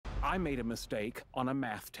I made a mistake on a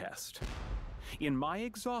math test. In my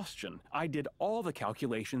exhaustion, I did all the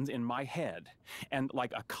calculations in my head, and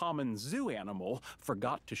like a common zoo animal,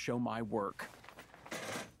 forgot to show my work.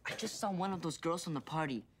 I just saw one of those girls from the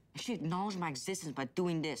party, and she acknowledged my existence by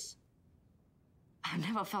doing this. I've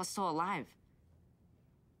never felt so alive.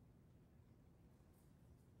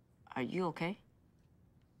 Are you okay?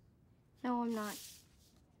 No, I'm not.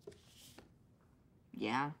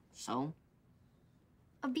 Yeah, so?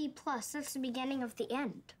 A B+, that's the beginning of the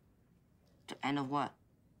end. The end of what?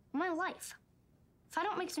 My life. If I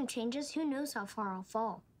don't make some changes, who knows how far I'll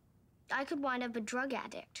fall. I could wind up a drug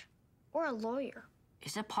addict or a lawyer.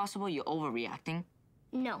 Is it possible you're overreacting?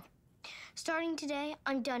 No. Starting today,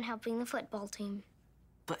 I'm done helping the football team.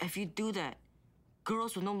 But if you do that,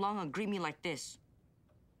 girls will no longer greet me like this.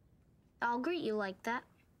 I'll greet you like that.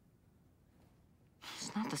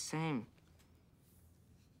 It's not the same.